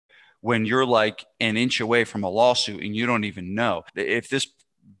when you're like an inch away from a lawsuit and you don't even know if this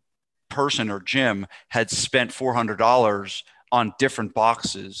person or gym had spent $400 on different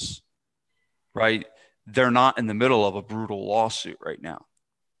boxes, right? They're not in the middle of a brutal lawsuit right now.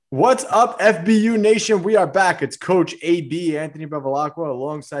 What's up, FBU Nation? We are back. It's Coach AB, Anthony Bevilacqua,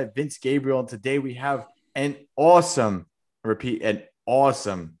 alongside Vince Gabriel. And today we have an awesome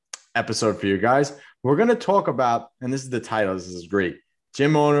episode for you guys. We're going to talk about, and this is the title, this is great.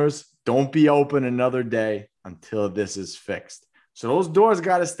 Gym owners, don't be open another day until this is fixed. So those doors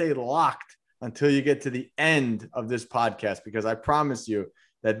got to stay locked until you get to the end of this podcast, because I promise you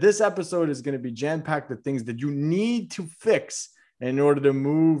that this episode is going to be jam-packed with things that you need to fix in order to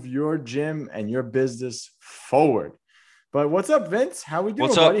move your gym and your business forward. But what's up, Vince? How we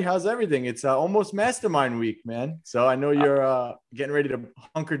doing, buddy? How's everything? It's almost mastermind week, man. So I know you're getting ready to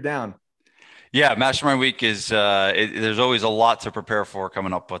hunker down. Yeah, mastermind week is there's always a lot to prepare for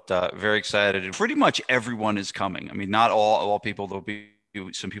coming up, but very excited. Pretty much everyone is coming. I mean, not all people. There'll be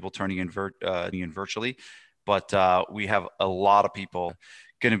some people turning in virtually, but we have a lot of people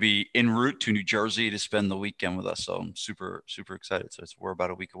going to be en route to New Jersey to spend the weekend with us. So I'm super, super excited. So we're about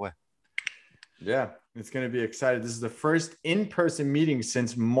a week away. Yeah, it's going to be excited. This is the first in-person meeting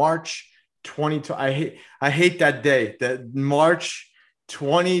since March 2020. I hate that day. That March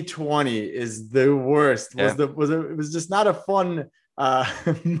 2020 is the worst. Yeah. It was just not a fun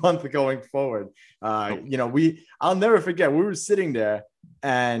month going forward. I'll never forget. We were sitting there,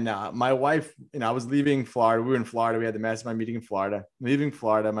 and my wife, I was leaving Florida. We were in Florida. We had the mastermind meeting in Florida. Leaving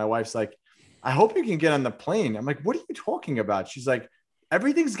Florida, my wife's like, "I hope you can get on the plane." I'm like, "What are you talking about?" She's like,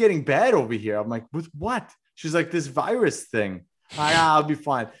 "Everything's getting bad over here." I'm like, "With what?" She's like, "This virus thing." I'll be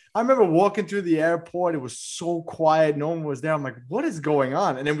fine. I remember walking through the airport. It was so quiet. No one was there. I'm like, "What is going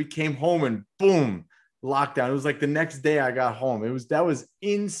on?" And then we came home and boom, lockdown. It was like the next day I got home. That was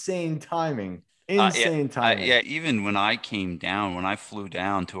insane timing. Timing. Yeah. Even when I flew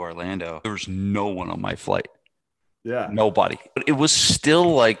down to Orlando, there was no one on my flight. Yeah. Nobody. But it was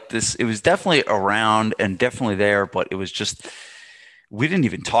still like this. It was definitely around and definitely there, but it was just, we didn't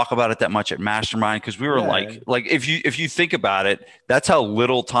even talk about it that much at Mastermind because we were like if you think about it, that's how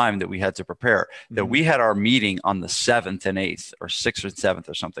little time that we had to prepare. That we had our meeting on the 7th and 8th or 6th or 7th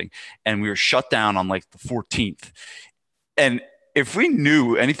or something, and we were shut down on like the 14th. And if we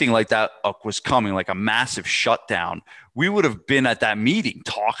knew anything like that was coming, like a massive shutdown, we would have been at that meeting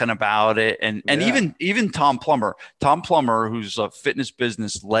talking about it. And even Tom Plummer, who's a fitness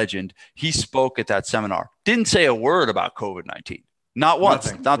business legend, he spoke at that seminar. Didn't say a word about COVID-19. Not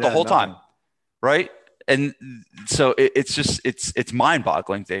once, not the whole time. Right. And so it's just, it's mind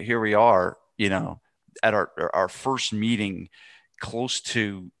boggling that here we are, at our first meeting close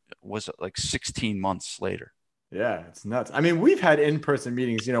to, was it like 16 months later? Yeah, it's nuts. I mean, we've had in-person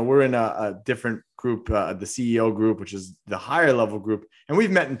meetings. We're in a different group, the CEO group, which is the higher level group, and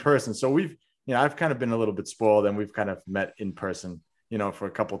we've met in person. So I've kind of been a little bit spoiled, and we've kind of met in person, for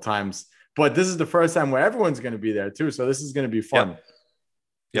a couple of times. But this is the first time where everyone's going to be there too. So this is going to be fun. Yep.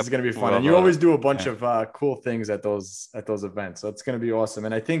 This is going to be fun. And you always do a bunch of cool things at those events. So it's going to be awesome.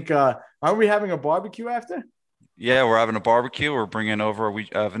 And I think, aren't we having a barbecue after? Yeah, we're having a barbecue. We're bringing over,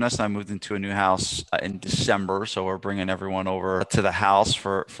 Vanessa and I moved into a new house in December. So we're bringing everyone over to the house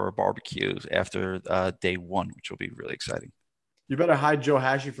for a barbecue after day one, which will be really exciting. You better hide Joe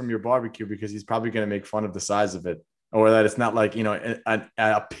Hashi from your barbecue because he's probably going to make fun of the size of it, or that it's not like,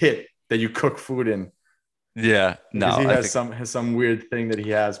 a pit that you cook food in. Yeah, no, he has some weird thing that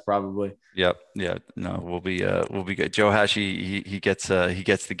he has probably. Yep. Yeah. No, we'll be good. Joe Hashi, he gets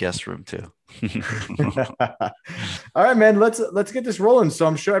the guest room too. All right, man. Let's get this rolling. So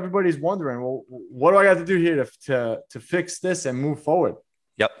I'm sure everybody's wondering, well, what do I got to do here to fix this and move forward?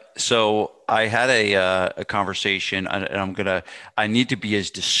 Yep. So I had a conversation, and I need to be as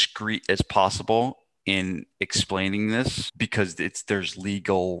discreet as possible in explaining this because there's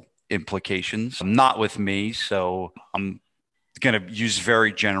legal implications, not with me. So I'm going to use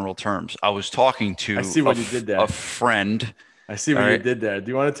very general terms. I was talking to I see what you did there. A friend. I see what you did there. Do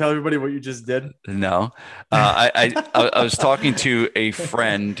you want to tell everybody what you just did? No. I was talking to a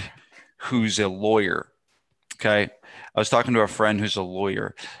friend who's a lawyer. Okay. I was talking to a friend who's a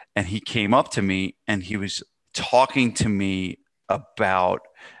lawyer, and he came up to me and he was talking to me about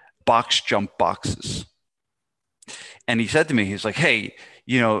box jump boxes. And he said to me, he's like, "Hey,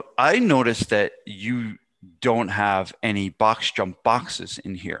 I noticed that you don't have any box jump boxes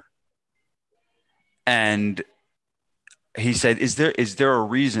in here." And he said, is there a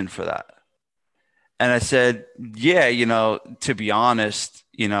reason for that? And I said, yeah, to be honest,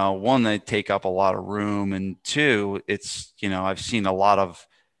 one, they take up a lot of room. And two, it's, I've seen a lot of,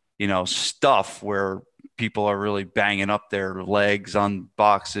 stuff where people are really banging up their legs on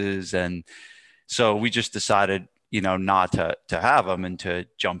boxes. And so we just decided, not to have them and to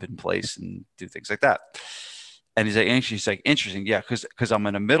jump in place and do things like that. And she's like, interesting. Yeah. Cause I'm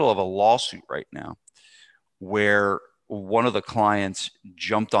in the middle of a lawsuit right now where one of the clients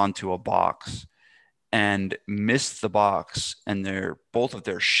jumped onto a box and missed the box, and both of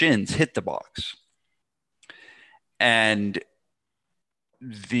their shins hit the box. And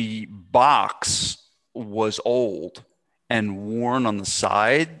the box was old and worn on the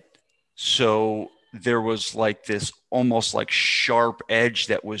side. So there was like this almost like sharp edge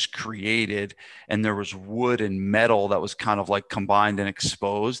that was created, and there was wood and metal that was kind of like combined and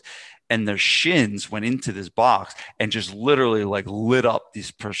exposed. And their shins went into this box and just literally like lit up this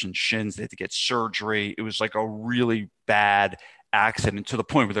person's shins. They had to get surgery. It was like a really bad accident, to the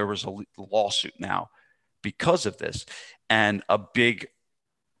point where there was a lawsuit now because of this. And a big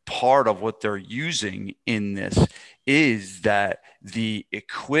part of what they're using in this is that the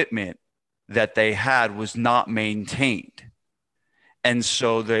equipment that they had was not maintained. And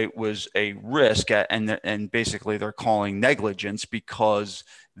so there was a risk, and basically they're calling negligence because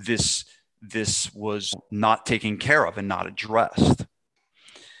this was not taken care of and not addressed.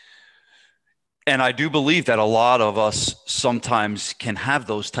 And I do believe that a lot of us sometimes can have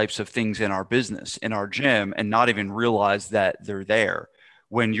those types of things in our business, in our gym, and not even realize that they're there.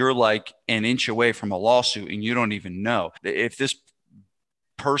 When you're like an inch away from a lawsuit and you don't even know. If this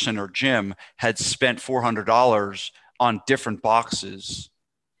person or gym had spent $400 on different boxes,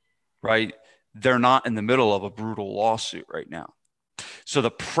 right, they're not in the middle of a brutal lawsuit right now. So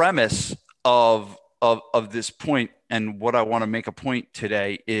the premise of this point, and what I want to make a point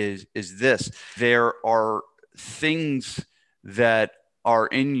today is this: there are things that are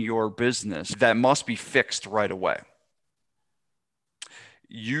in your business that must be fixed right away.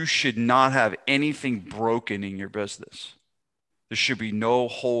 You should not have anything broken in your business. There should be no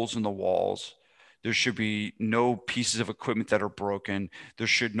holes in the walls. There should be no pieces of equipment that are broken. There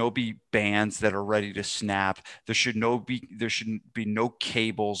should no be bands that are ready to snap. There shouldn't be no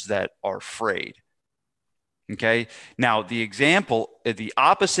cables that are frayed. Okay. Now the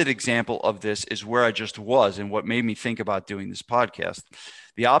opposite example of this is where I just was, and what made me think about doing this podcast.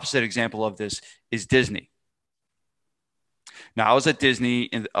 The opposite example of this is Disney. Now I was at Disney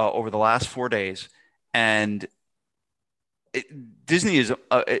over the last 4 days, and Disney is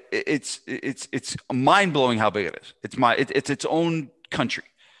it's mind blowing how big it is. It's its own country,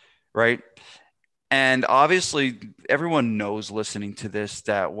 right? And obviously, everyone knows listening to this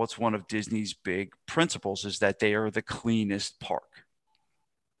that what's one of Disney's big principles is that they are the cleanest park.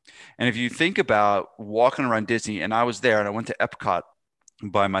 And if you think about walking around Disney, and I was there, and I went to Epcot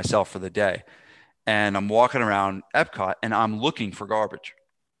by myself for the day, and I'm walking around Epcot, and I'm looking for garbage.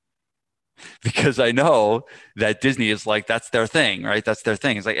 Because I know that Disney is like, that's their thing, right? That's their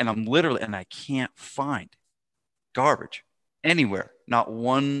thing. It's like, and I can't find garbage anywhere, not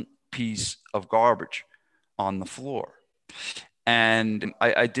one piece of garbage on the floor. And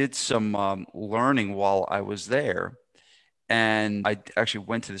I did some learning while I was there. And I actually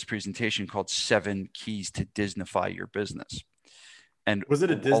went to this presentation called 7 Keys to Disneyfy Your Business. And was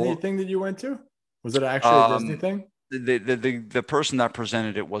it a Disney thing that you went to? Was it actually a Disney thing? The person that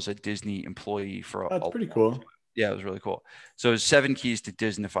presented it was a Disney employee for That's pretty cool. Yeah, it was really cool. So it's 7 keys to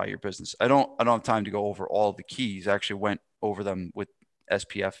Disneyfy your business. I don't have time to go over all the keys. I actually went over them with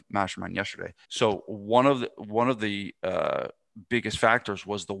SPF Mastermind yesterday. So one of the biggest factors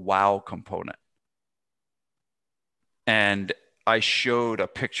was the wow component. And I showed a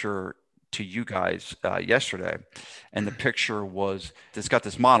picture to you guys yesterday, and the picture was, it's got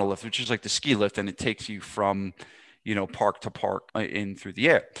this monolift, which is like the ski lift, and it takes you from park to park in through the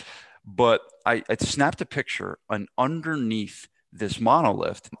air. But I snapped a picture, and underneath this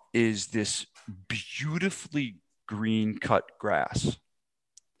monolift is this beautifully green cut grass.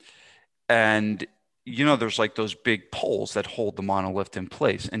 And there's like those big poles that hold the monolift in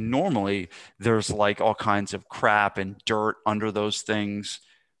place. And normally there's like all kinds of crap and dirt under those things,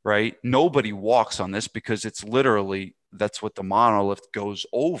 right? Nobody walks on this because it's literally, that's what the monolift goes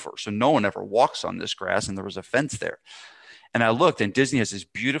over. So no one ever walks on this grass, and there was a fence there. And I looked, and Disney has this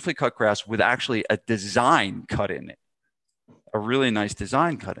beautifully cut grass with actually a design cut in it, a really nice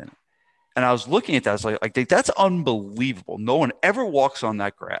design cut in it. And I was looking at that, I was like that's unbelievable. No one ever walks on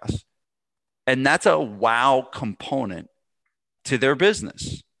that grass. And that's a wow component to their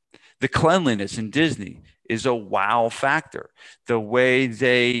business. The cleanliness in Disney is a wow factor. The way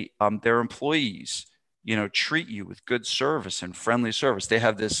they, their employees, treat you with good service and friendly service. They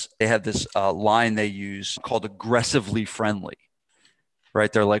have this line they use called aggressively friendly.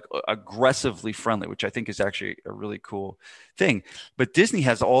 right? They're like aggressively friendly, which I think is actually a really cool thing. But Disney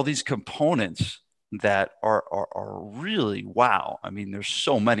has all these components that are really wow. I mean, there's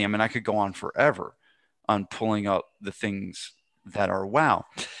so many. I mean, I could go on forever on pulling up the things that are wow.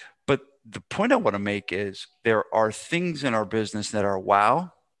 But the point I want to make is there are things in our business that are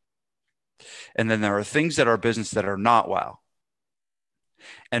wow, and then there are things that are business that are not wow.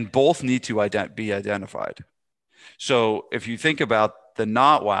 And both need to be identified. So if you think about the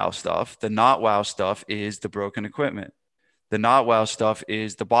not wow stuff is the broken equipment. The not wow stuff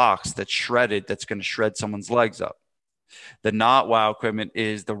is the box that's shredded, that's going to shred someone's legs up. The not wow equipment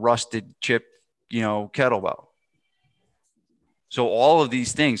is the rusted chip, kettlebell. So all of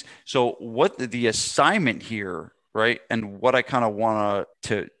these things. So what the assignment here, right? And what I kind of want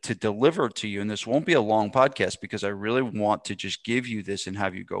to deliver to you, and this won't be a long podcast because I really want to just give you this and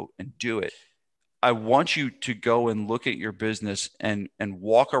have you go and do it. I want you to go and look at your business and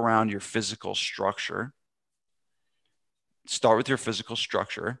walk around your physical structure. Start with your physical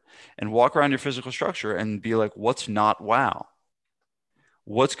structure and walk around your physical structure and be like, what's not wow?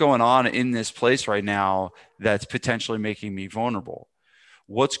 What's going on in this place right now that's potentially making me vulnerable?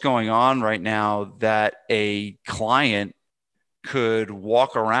 What's going on right now that a client could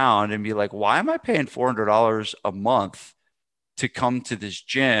walk around and be like, why am I paying $400 a month to come to this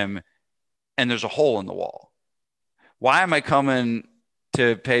gym and there's a hole in the wall? Why am I coming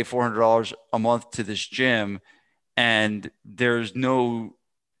to pay $400 a month to this gym and there's no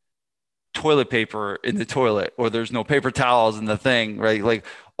toilet paper in the toilet or there's no paper towels in the thing, right? Like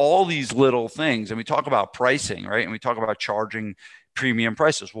all these little things. And we talk about pricing, right? And we talk about charging premium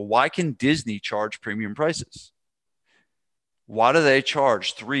prices. Well, why can Disney charge premium prices? Why do they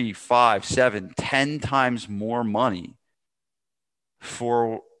charge 3, 5, 7, 10 times more money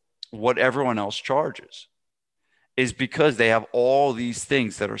for what everyone else charges? Is because they have all these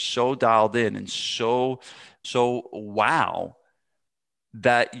things that are so dialed in and so wow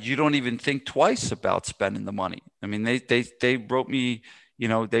that you don't even think twice about spending the money. I mean, they wrote me,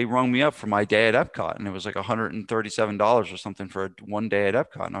 they rung me up for my day at Epcot, and it was like $137 or something for one day at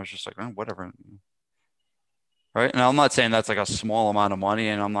Epcot, and I was just like, oh, whatever, right? And I'm not saying that's like a small amount of money,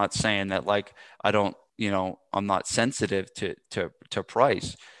 and I'm not saying that like I don't, I'm not sensitive to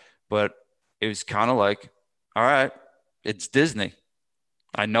price, but it was kind of like, all right, it's Disney.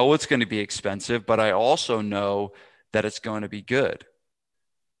 I know it's going to be expensive, but I also know that it's going to be good.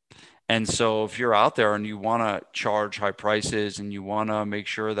 And so if you're out there and you want to charge high prices and you want to make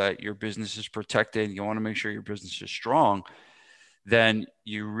sure that your business is protected, and you want to make sure your business is strong, then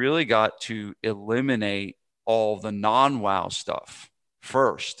you really got to eliminate all the non-wow stuff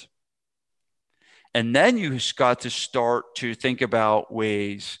first. And then you got to start to think about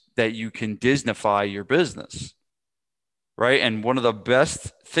ways that you can Disneyfy your business, right? And one of the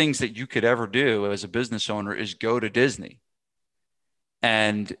best things that you could ever do as a business owner is go to Disney.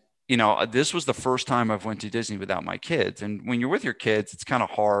 And this was the first time I've went to Disney without my kids. And when you're with your kids, it's kind of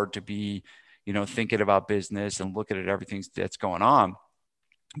hard to be, thinking about business and looking at everything that's going on.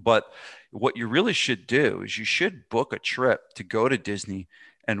 But what you really should do is you should book a trip to go to Disney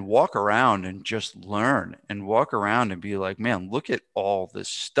and walk around and just learn and walk around and be like, man, look at all this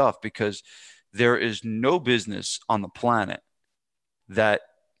stuff, because there is no business on the planet that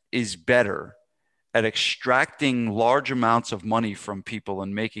is better at extracting large amounts of money from people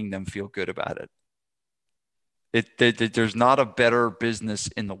and making them feel good about it. There's not a better business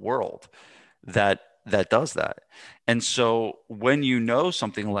in the world that does that. And so when you know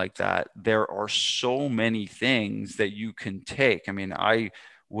something like that, there are so many things that you can take. I mean, I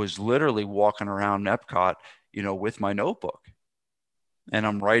was literally walking around Epcot, with my notebook, and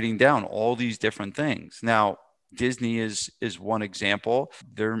I'm writing down all these different things. Now, Disney is one example.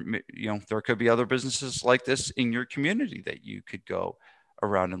 There could be other businesses like this in your community that you could go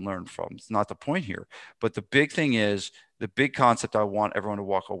around and learn from. It's not the point here. But the big thing is, the big concept I want everyone to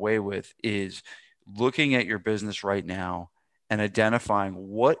walk away with is looking at your business right now and identifying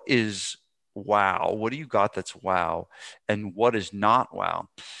what is wow, what do you got that's wow, and what is not wow.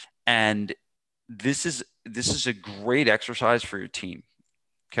 And this is a great exercise for your team.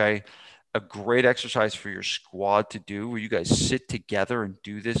 Okay. A great exercise for your squad to do, where you guys sit together and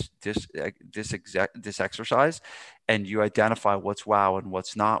do this exercise, and you identify what's wow and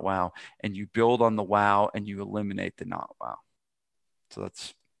what's not wow, and you build on the wow and you eliminate the not wow. So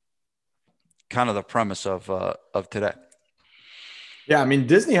that's kind of the premise of today. Yeah, I mean,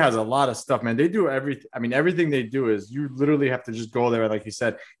 Disney has a lot of stuff, man. They do everything. I mean, everything they do is you literally have to just go there, like you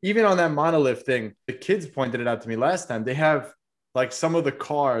said. Even on that monolith thing, the kids pointed it out to me last time. They have like some of the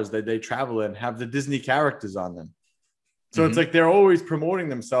cars that they travel in have the Disney characters on them. So it's like they're always promoting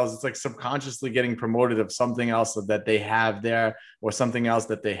themselves. It's like subconsciously getting promoted of something else that they have there or something else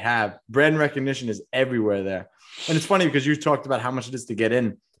that they have. Brand recognition is everywhere there. And it's funny because you talked about how much it is to get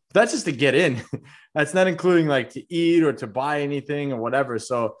in. But that's just to get in. That's not including like to eat or to buy anything or whatever.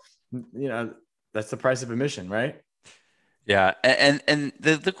 So, that's the price of admission, right? Yeah. And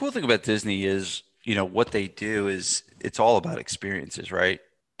the cool thing about Disney is, what they do is it's all about experiences, right?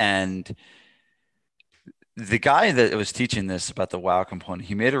 And the guy that was teaching this about the wow component,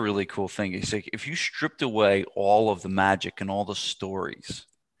 he made a really cool thing. He's like, if you stripped away all of the magic and all the stories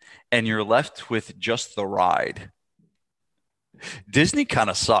and you're left with just the ride, Disney kind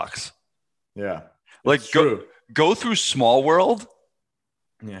of sucks. Yeah. Like go through Small World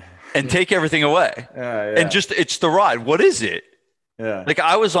and take everything away. And just it's the ride. What is it? Yeah. Like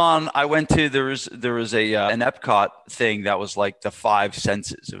I went to there was an Epcot thing that was like the five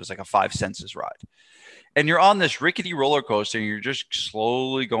senses. It was like a five senses ride. And you're on this rickety roller coaster and you're just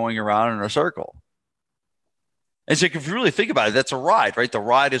slowly going around in a circle. It's like if you really think about it, that's a ride, right? The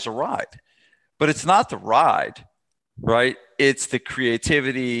ride is a ride. But it's not the ride, right? It's the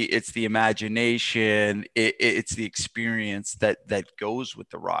creativity, it's the imagination, it's the experience that goes with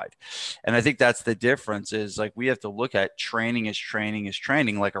the ride. And I think that's the difference is like we have to look at training is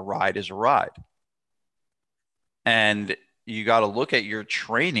training like a ride is a ride. And you got to look at your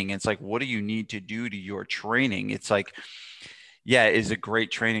training. It's like, what do you need to do to your training? It's like, yeah, is a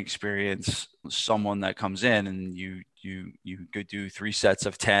great training experience someone that comes in and you could do 3 sets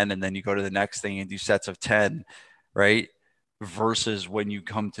of 10 and then you go to the next thing and do sets of 10, right? Versus when you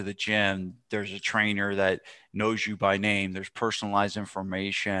come to the gym, there's a trainer that knows you by name. There's personalized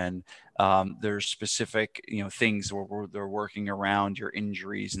information. There's specific, things where they're working around your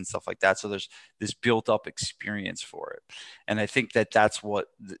injuries and stuff like that. So there's this built up experience for it. And I think that that's what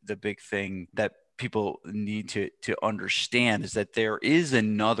the big thing that people need to understand is that there is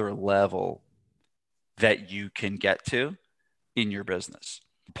another level that you can get to in your business.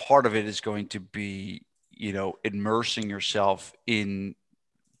 Part of it is going to be, immersing yourself in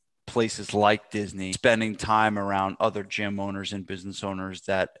places like Disney, spending time around other gym owners and business owners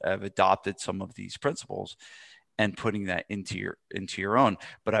that have adopted some of these principles and putting that into your own.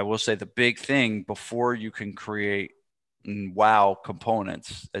 But I will say the big thing before you can create wow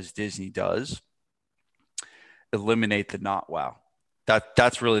components as Disney does, eliminate the not wow.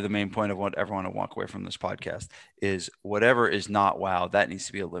 That's really the main point of what everyone will walk away from this podcast is whatever is not wow, that needs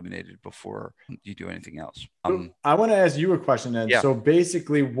to be eliminated before you do anything else. I want to ask you a question then. Yeah. So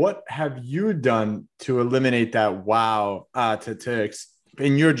basically, what have you done to eliminate that wow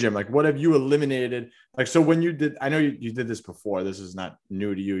in your gym? Like, what have you eliminated? Like, so when you did, I know you did this before. This is not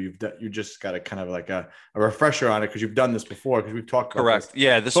new to you. You just got a kind of like a refresher on it because you've done this before because we've talked about Correct. This.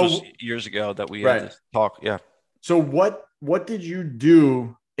 Yeah, this was years ago that we had this talk. Yeah. So what did you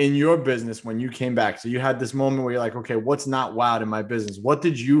do in your business when you came back? So you had this moment where you're like, okay, what's not wowed in my business? What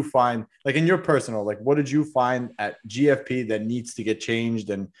did you find, like in your personal, like what did you find at GFP that needs to get changed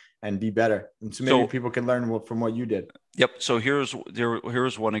and be better? And so maybe people can learn from what you did. Yep. So here's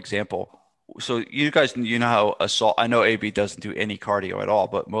one example. So you guys, how assault, I know AB doesn't do any cardio at all,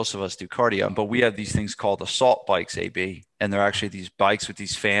 but most of us do cardio. But we have these things called assault bikes, AB. And they're actually these bikes with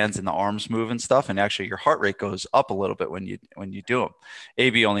these fans and the arms move and stuff. And actually your heart rate goes up a little bit when you do them.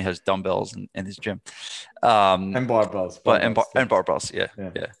 AB only has dumbbells in his gym. And barbells. And barbells. Yeah.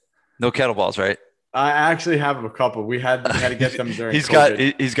 No kettlebells, right? I actually have a couple. We had to get them during he's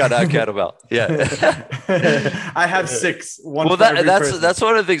COVID. He's got a kettlebell. Yeah. I have 6. That's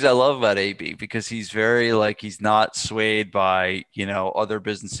one of the things I love about AB because he's very he's not swayed by, other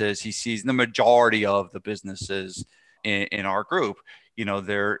businesses. He sees the majority of the businesses in our group,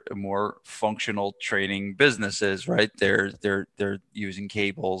 they're more functional training businesses, right? They're using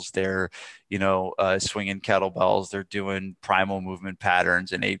cables, they're, swinging kettlebells, they're doing primal movement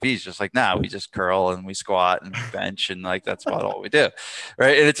patterns, and AB's just like, we just curl and we squat and bench and that's about all we do,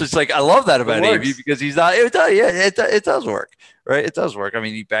 right? And it's just like I love that about AB because he's not. It does work, right? It does work. I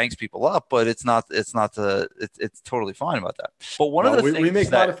mean, he bangs people up, but it's totally fine about that. But one of the things we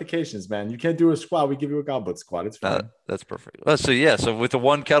make modifications, man. You can't do a squat. We give you a goblet squat. It's fine. That's perfect. So with the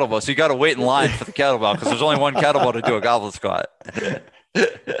one kettlebell, so you got to wait in line for the kettlebell because there's only one kettlebell to do a goblet squat.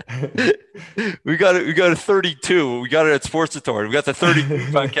 we got a 32. We got it at Sports Authority. We got the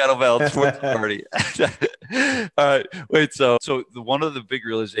 32-pound kettlebell at Sports Authority. All right, wait. So one of the big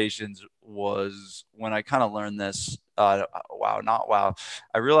realizations was when I kind of learned this. I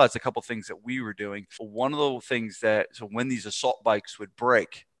realized a couple things that we were doing. One of the things when these assault bikes would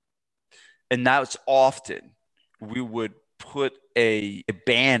break, and that's often we would put a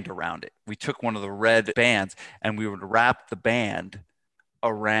band around it. We took one of the red bands and we would wrap the band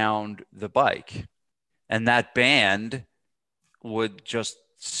around the bike. And that band would just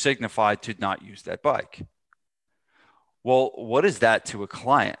signify to not use that bike. Well, what is that to a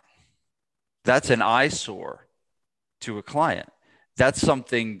client? That's an eyesore to a client. That's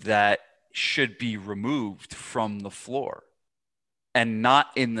something that should be removed from the floor and not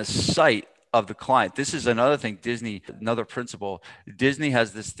in the sight of the client. This is another thing, Disney, another principle. Disney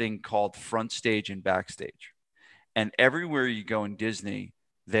has this thing called front stage and backstage. And everywhere you go in Disney,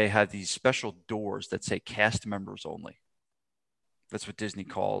 they have these special doors that say cast members only. That's what Disney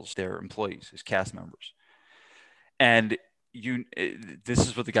calls their employees, is cast members. And this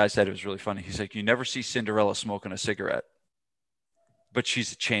is what the guy said. It was really funny. He's like, you never see Cinderella smoking a cigarette, but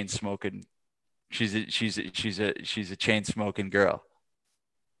she's a chain smoking. She's a chain smoking girl,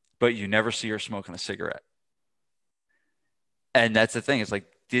 but you never see her smoking a cigarette. And that's the thing. It's like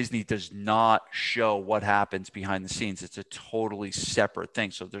Disney does not show what happens behind the scenes. It's a totally separate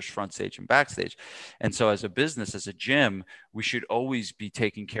thing. So there's front stage and backstage. And so as a business, as a gym, we should always be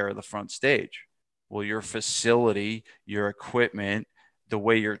taking care of the front stage. Well, your facility, your equipment, the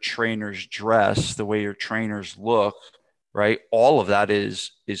way your trainers dress, the way your trainers look, right? All of that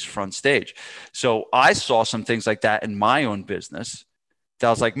is front stage. So I saw some things like that in my own business that I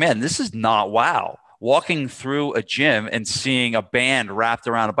was like, man, this is not wow. Walking through a gym and seeing a band wrapped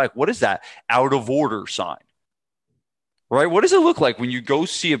around a bike. What is that? Out of order sign, right? What does it look like when you go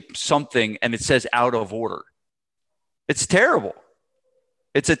see something and it says out of order? It's terrible.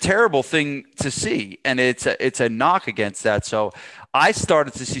 It's a terrible thing to see. And it's a knock against that. So I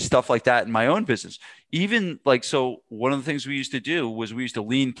started to see stuff like that in my own business. Even like, so one of the things we used to do was we used to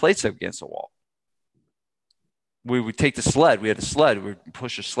lean plates up against the wall. We would take the sled. We had a sled. We would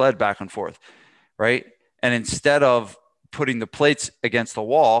push a sled back and forth, right? And instead of putting the plates against the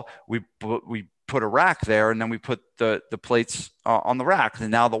wall, we put a rack there, and then we put the plates on the rack. And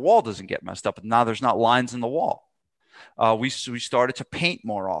now the wall doesn't get messed up. And now there's not lines in the wall. We started to paint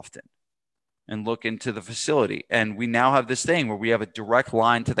more often and look into the facility. And we now have this thing where we have a direct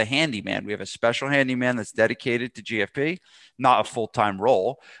line to the handyman. We have a special handyman that's dedicated to GFP, not a full-time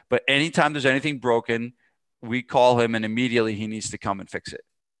role, but anytime there's anything broken, we call him and immediately he needs to come and fix it.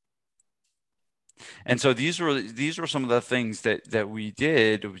 And so these were some of the things that we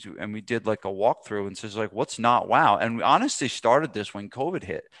did, and we did like a walkthrough and says like, what's not wow? And we honestly started this when COVID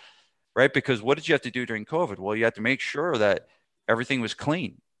hit, right? Because what did you have to do during COVID? Well, you had to make sure that everything was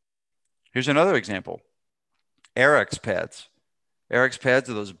clean. Here's another example. Airex pads. Airex pads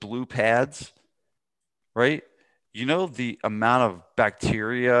are those blue pads, right? You know the amount of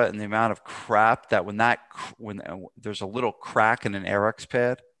bacteria and the amount of crap that when there's a little crack in an Airex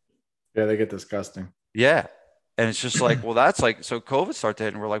pad. Yeah, they get disgusting. Yeah. And it's just like, well, that's like, so COVID started to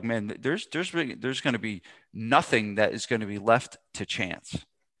hit and we're like, man, there's going to be nothing that is going to be left to chance.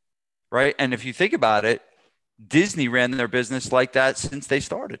 Right. And if you think about it, Disney ran their business like that since they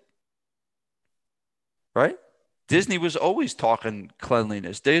started. Right. Disney was always talking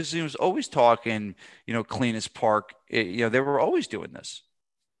cleanliness. Disney was always talking, cleanest park. They were always doing this.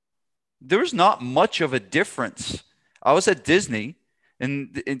 There was not much of a difference. I was at Disney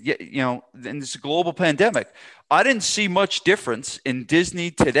in this global pandemic. I didn't see much difference in Disney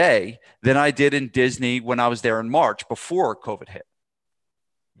today than I did in Disney when I was there in March before COVID hit.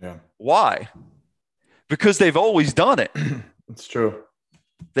 Yeah. Why? Because they've always done it. It's true.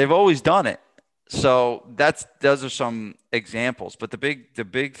 They've always done it. So those are some examples. But the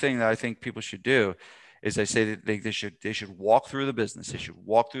big thing that I think people should do is I say that they should walk through the business. They should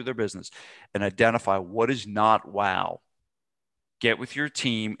walk through their business and identify what is not wow. Get with your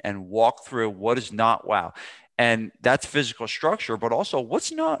team and walk through what is not wow. And that's physical structure, but also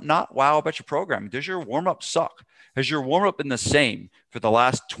what's not wow about your program? Does your warm-up suck? Has your warm-up been the same for the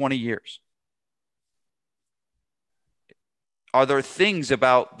last 20 years? Are there things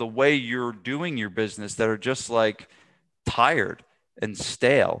about the way you're doing your business that are just like tired and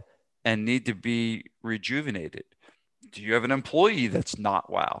stale and need to be rejuvenated? Do you have an employee that's not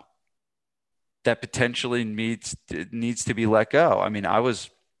wow, that potentially needs to be let go? I mean, I was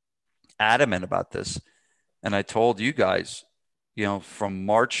adamant about this, and I told you guys, from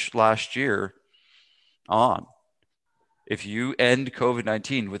March last year on, if you end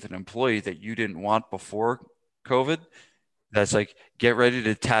COVID-19 with an employee that you didn't want before COVID, that's like, get ready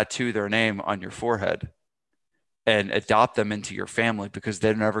to tattoo their name on your forehead and adopt them into your family, because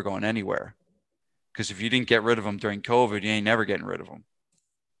they're never going anywhere. Because if you didn't get rid of them during COVID, you ain't never getting rid of them.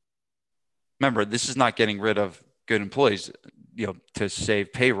 Remember, this is not getting rid of good employees. to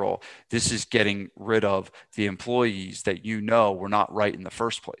save payroll. This is getting rid of the employees that were not right in the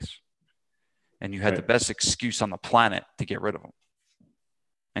first place. And you had the best excuse on the planet to get rid of them.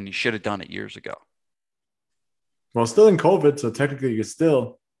 And you should have done it years ago. Well, still in COVID, so technically you could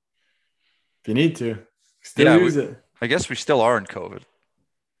still, if you need to, still use it. I guess we still are in COVID.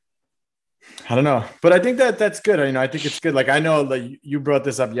 I don't know, but I think that's good. I think it's good. Like, I know that you brought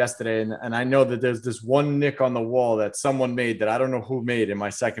this up yesterday, and I know that there's this one nick on the wall that someone made that I don't know who made in my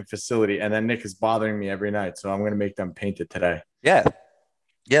second facility, and that nick is bothering me every night. So I'm going to make them paint it today. Yeah.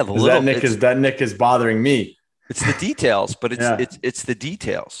 That nick is bothering me. It's the details, but it's the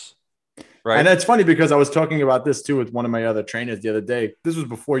details. Right. And it's funny because I was talking about this too with one of my other trainers the other day. This was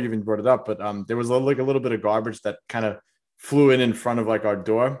before you even brought it up, but there was a little bit of garbage that kind of flew in front of like our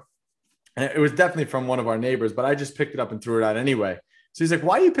door. And it was definitely from one of our neighbors, but I just picked it up and threw it out anyway. So he's like,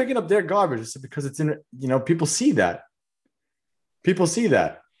 "Why are you picking up their garbage?" I said, "Because it's in, people see that. People see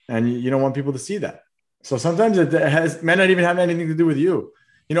that. And you don't want people to see that. So sometimes it may not even have anything to do with you.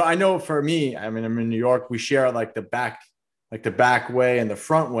 I know for me, I'm in New York, we share like the back way and the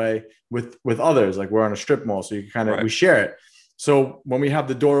front way with others. Like, we're on a strip mall, so you can we share it. So when we have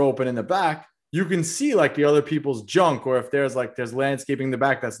the door open in the back, you can see like the other people's junk, or if there's landscaping in the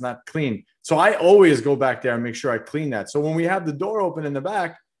back that's not clean. So I always go back there and make sure I clean that. So when we have the door open in the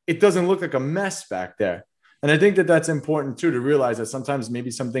back, it doesn't look like a mess back there. And I think that that's important too, to realize that sometimes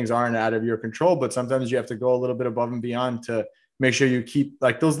maybe some things aren't out of your control, but sometimes you have to go a little bit above and beyond to make sure you keep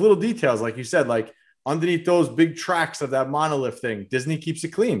like those little details. Like you said, like underneath those big tracks of that monolith thing, Disney keeps it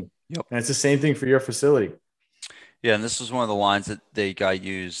clean. Yep. And it's the same thing for your facility. Yeah. And this was one of the lines that the guy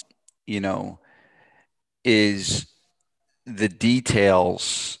used, is the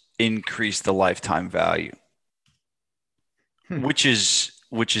details increase the lifetime value, which is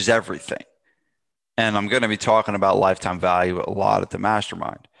everything. And I'm going to be talking about lifetime value a lot at the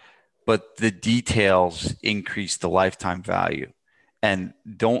mastermind, but the details increase the lifetime value. And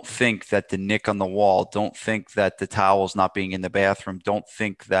don't think that the nick on the wall, don't think that the towel's not being in the bathroom, don't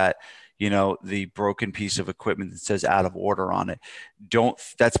think that the broken piece of equipment that says out of order on it,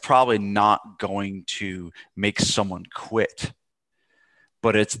 that's probably not going to make someone quit.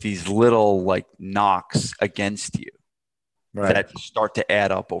 But it's these little like knocks against you that start to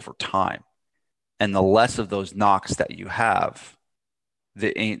add up over time. And the less of those knocks that you have,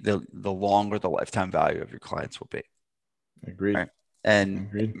 the longer the lifetime value of your clients will be. Agreed. Right? And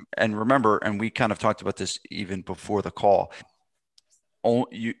remember, and we kind of talked about this even before the call,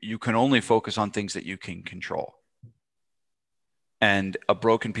 you can only focus on things that you can control. And a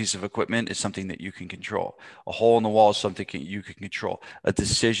broken piece of equipment is something that you can control. A hole in the wall is something you can control. A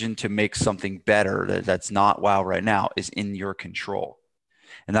decision to make something better that's not wow right now is in your control.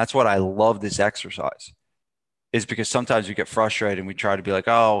 And that's what I love this exercise, is because sometimes we get frustrated and we try to be like,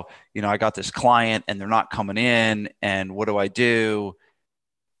 oh, I got this client and they're not coming in, and what do I do?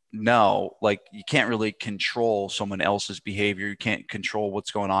 No, like, you can't really control someone else's behavior. You can't control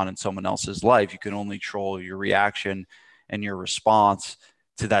what's going on in someone else's life. You can only control your reaction and your response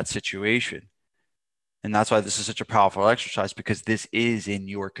to that situation. And that's why this is such a powerful exercise, because this is in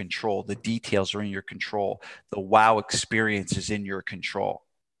your control. The details are in your control. The wow experience is in your control.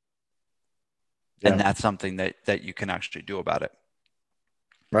 Yeah. And that's something that you can actually do about it.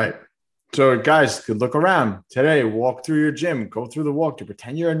 Right. So guys, could look around today, walk through your gym, go through the walkthrough,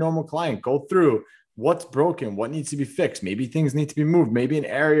 pretend you're a normal client, go through what's broken, what needs to be fixed. Maybe things need to be moved. Maybe an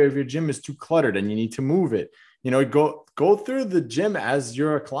area of your gym is too cluttered and you need to move it. Go through the gym as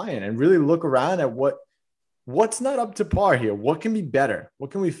you're a client and really look around at what's not up to par here. What can be better?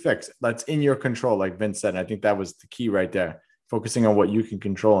 What can we fix? That's in your control, like Vince said. And I think that was the key right there, focusing on what you can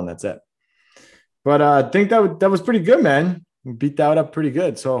control, and that's it. But I think that was pretty good, man. We beat that up pretty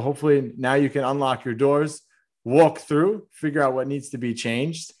good. So hopefully now you can unlock your doors, walk through, figure out what needs to be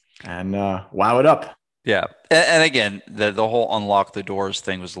changed, and wow it up. Yeah. And again, the whole unlock the doors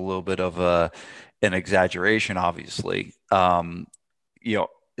thing was a little bit of an exaggeration, obviously,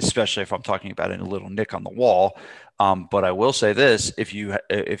 especially if I'm talking about a little nick on the wall. But I will say this,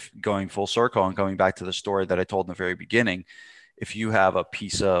 if going full circle and going back to the story that I told in the very beginning, if you have a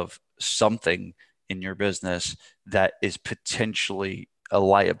piece of something in your business that is potentially a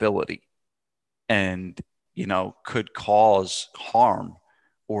liability and, could cause harm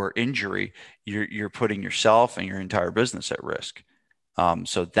or injury, you're putting yourself and your entire business at risk.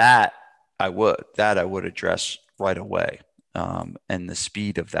 So that I would address right away. And the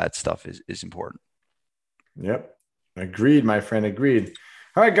speed of that stuff is important. Yep. Agreed, my friend. Agreed.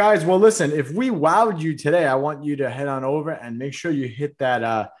 All right, guys. Well, listen, if we wowed you today, I want you to head on over and make sure you hit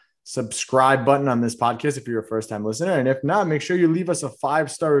that subscribe button on this podcast if you're a first-time listener. And if not, make sure you leave us a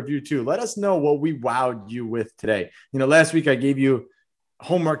 5-star review too. Let us know what we wowed you with today. Last week I gave you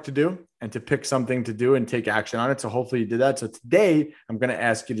homework to do and to pick something to do and take action on it. So hopefully you did that. So today I'm going to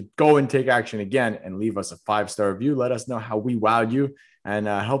ask you to go and take action again and leave us a 5-star review. Let us know how we wowed you and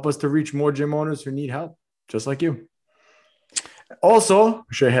help us to reach more gym owners who need help, just like you. Also, I'm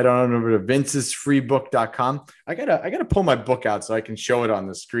sure head on over to vincesfreebook.com. I gotta pull my book out so I can show it on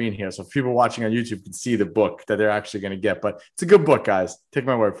the screen here. So people watching on YouTube can see the book that they're actually going to get. But it's a good book, guys. Take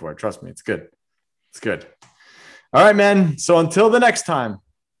my word for it. Trust me. It's good. It's good. All right, man. So until the next time.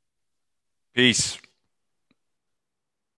 Peace.